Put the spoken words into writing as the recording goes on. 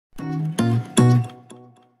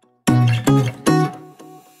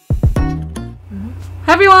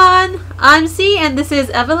everyone, I'm C and this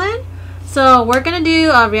is Evelyn. So we're gonna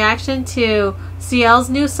do a reaction to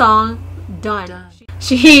CL's new song, Done.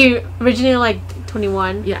 She originally liked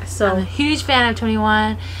 21. Yeah, so I'm a huge fan of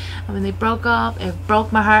 21. And when they broke up, it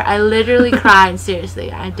broke my heart. I literally cried.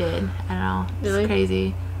 Seriously, I did. I don't know. It's really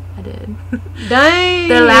crazy. I did. Dang.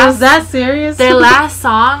 Was that serious? Their last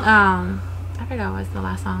song, I forgot what was the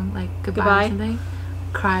last song, like Goodbye or something.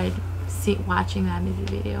 Cried watching that music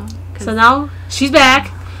video. So now she's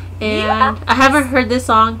back, and I haven't heard this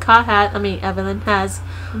song. Evelyn has.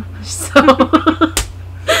 So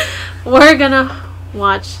we're gonna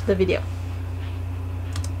watch the video.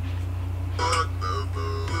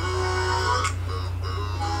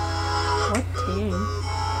 What tune?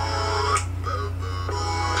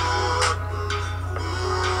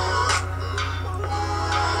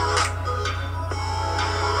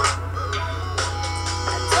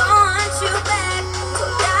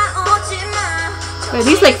 Are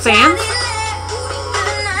these like fans?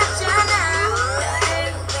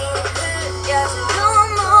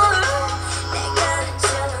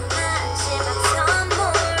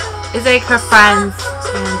 It's like her friends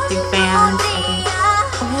and big fans, I think.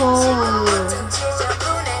 Oh.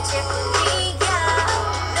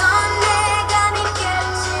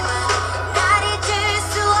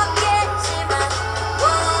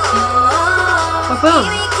 Oh, boom.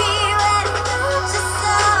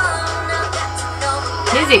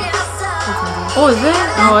 Music. Oh, is it?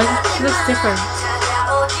 Oh, it looks different.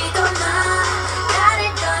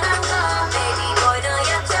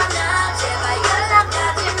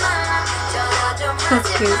 That's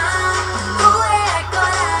cute.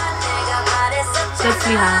 That's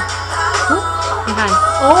Lihai. Lihai.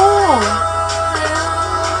 Oh!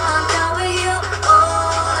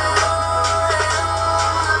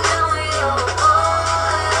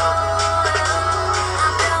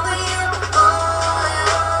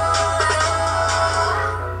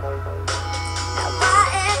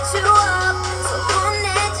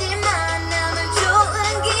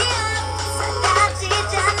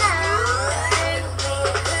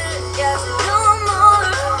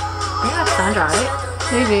 Sandra, right?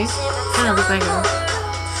 Maybe. Kind of look like her.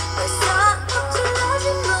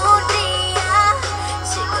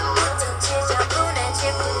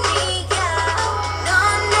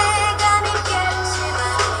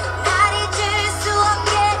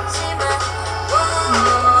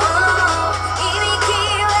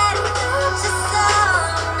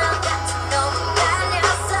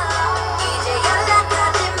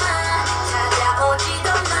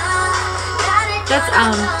 That's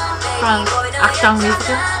from Akdong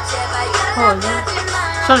musical. Oh, yeah.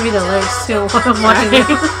 Trying to read the lyrics too while I'm watching it.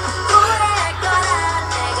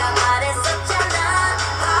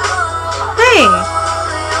 Hey!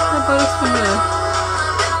 That boat is familiar.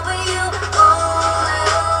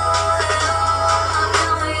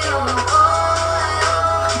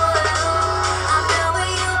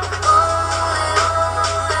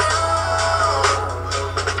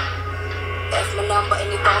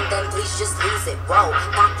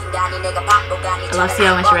 I love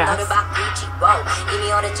CL when she raps.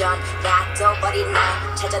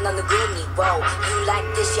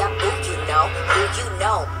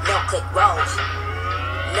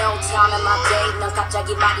 No time in my day, 넌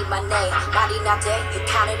갑자기 말이 많네. 말이 나대, you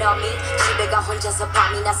counted on me. 집에 가 혼자서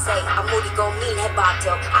밤이나 say. 아무리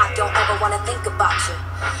고민해봐도 I don't ever wanna think about you.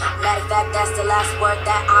 Matter of fact, that's the last word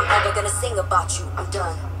that I'm ever gonna sing about you. I'm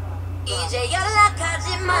done. 이제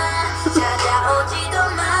연락하지 마, 찾아오지도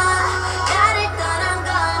마. 나를 떠난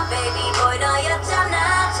건 baby boy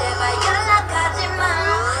너였잖아. 제발 연락하지 마,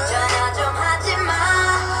 전화 좀 하지 마.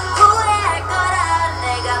 후회할 거라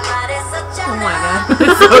내가 말했었잖아. Oh my god,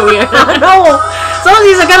 it's so weird. I know. Some of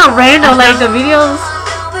these are kind of random, like the videos.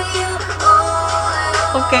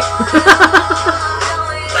 Okay.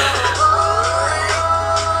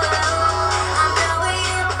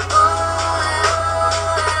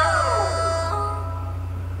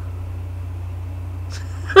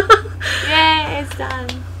 Done.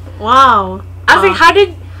 Wow. I was like,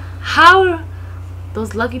 how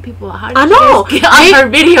those lucky people, how did I know. Get on her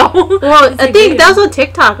video? Well, I think that was on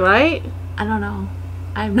TikTok, right? I don't know.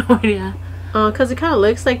 I have no idea. Cause it kind of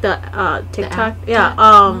looks like the TikTok. Yeah.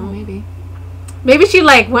 Maybe she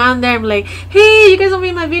like went on there and like, hey, you guys want to be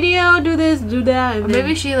in my video? Do this, do that. And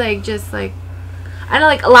maybe she like just like, I know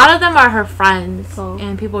like a lot of them are her friends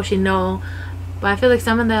and people she know, but I feel like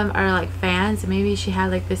some of them are like fans. Maybe she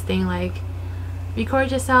had like this thing like,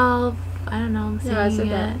 record yourself. I don't know.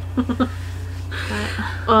 Singing it.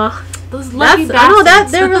 But, those lucky bastards. I know that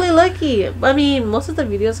they're really lucky. I mean, most of the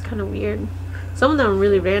videos are kind of weird. Some of them are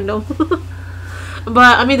really random.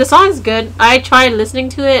 But I mean, the song is good. I tried listening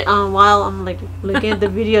to it while I'm like looking at the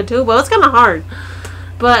video too, but it's kind of hard.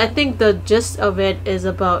 But I think the gist of it is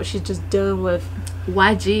about she's just done with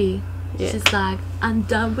YG. Yeah. She's like, I'm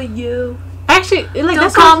done with you. Actually, like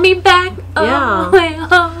Don't call me back. Yeah.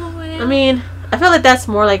 I mean, I feel like that's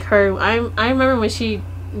more like her. I remember when she,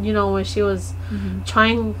 you know, when she was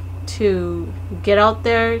trying to get out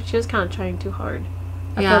there, she was kind of trying too hard.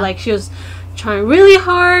 I feel like she was trying really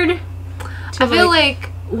hard. I feel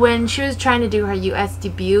like when she was trying to do her US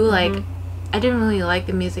debut, like I didn't really like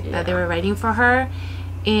the music that they were writing for her,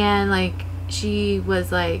 and like she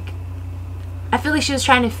was like, I feel like she was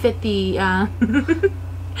trying to fit the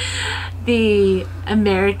the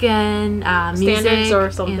American music standards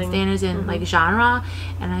or something, and standards in like genre,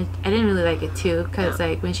 and I didn't really like it too, because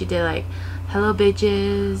like when she did like Hello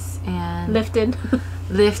Bitches and Lifted,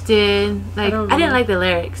 like I didn't like the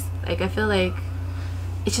lyrics. Like I feel like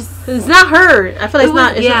it's not her. I feel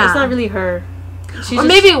like it's not really her. Or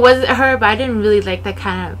maybe it was her, but I didn't really like that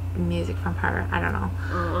kind of music from her. I don't know.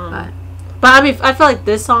 But I mean, I feel like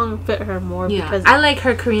this song fit her more because I like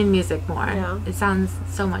her Korean music more. Yeah. It sounds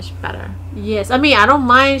so much better. Yes, I mean, I don't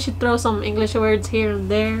mind she throw some English words here and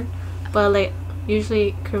there, but like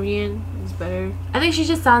usually Korean is better. I think she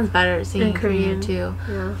just sounds better singing Korean too.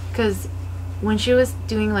 Yeah. Because when she was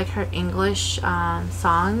doing like her English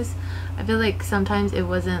songs, I feel like sometimes it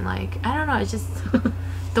wasn't like, I don't know, it's just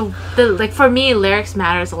the like for me lyrics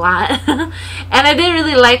matters a lot. And I didn't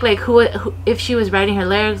really like who if she was writing her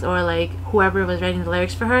lyrics or like whoever was writing the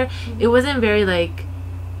lyrics for her, it wasn't very like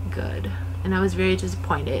good, and I was very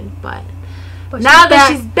disappointed. But now that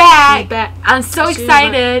she's back, I'm so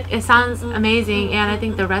excited. It sounds amazing, and I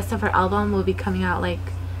think the rest of her album will be coming out like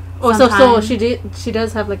so she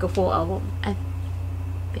does have like a full album. I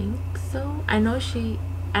think so. I know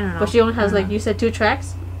I don't know. But she only has like you said 2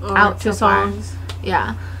 tracks or out 2 songs.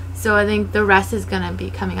 Yeah. So I think the rest is gonna be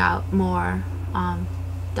coming out more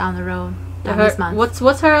down the road this month.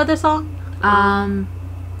 What's her other song?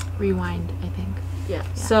 Rewind, I think. Yeah.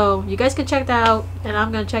 So you guys can check that out, and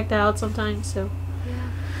I'm gonna check that out sometime. So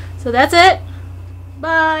that's it.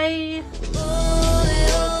 Bye.